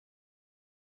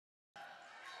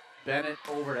Bennett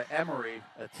over to Emery,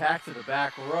 attack to the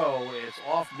back row. It's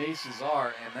off Mace's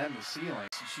art and then the ceiling.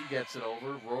 She gets it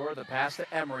over. Roar, the pass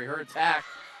to Emery. Her attack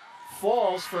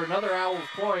falls for another Owls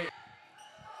point.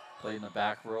 Played in the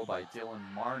back row by Dylan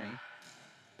Marney.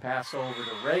 Pass over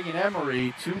to Raegan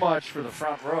Emery. Too much for the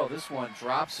front row. This one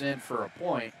drops in for a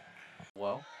point.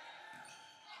 Well,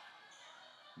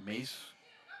 Mace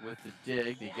with the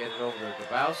dig. They get it over to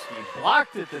Grabowski.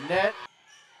 Blocked at the net.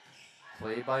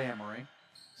 Played by Emery.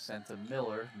 Sent to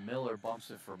Miller. Miller bumps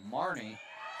it for Marney.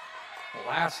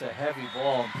 Blasts a heavy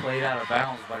ball and played out of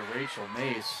bounds by Rachel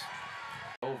Mace.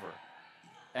 Over.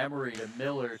 Emery to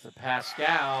Miller to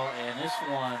Pascal, and this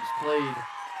one's played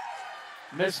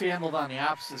mishandled on the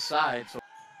opposite side. So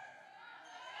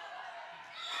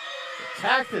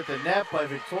attacked at the net by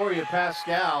Victoria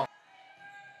Pascal.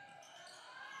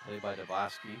 Played by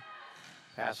Dabowski.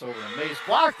 Pass over to Mace.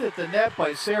 Blocked at the net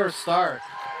by Sarah Stark.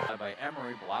 By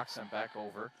Emery. Block sent back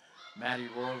over. Maddie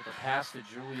Roy with the pass to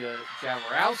Julia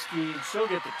Jaworowski, and she'll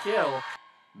get the kill.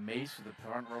 Mace with the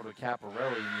front row to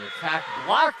Caparelli, and the attack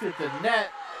blocked at the net.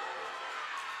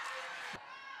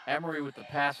 Emery with the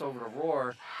pass over to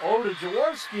Roar. Over to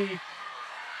Jaworowski.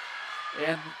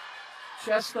 And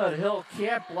Chesnut Hill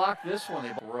can't block this one.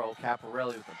 They row.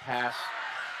 Caparelli with the pass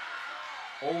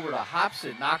over to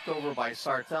Hobson, knocked over by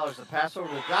Sartell. There's the pass over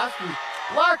to Goski,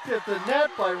 blocked at the net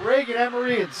by Raegan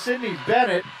Emery and Sydney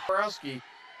Bennett. Jaworowski.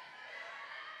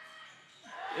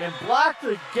 And blocked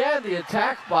again, the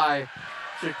attack by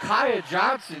Jakaya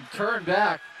Johnson, turned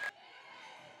back.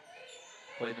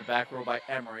 Played in the back row by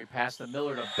Emery, pass to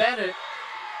Miller to Bennett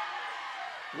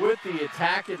with the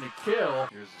attack and the kill.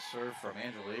 Here's the serve from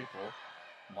Angela April.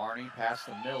 Marney pass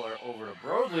to Miller over to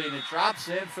Broadley, and it drops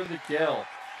in for the kill.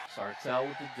 Sartell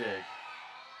with the dig.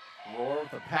 Roar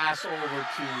with the pass over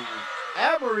to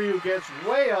Emery, who gets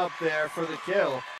way up there for the kill.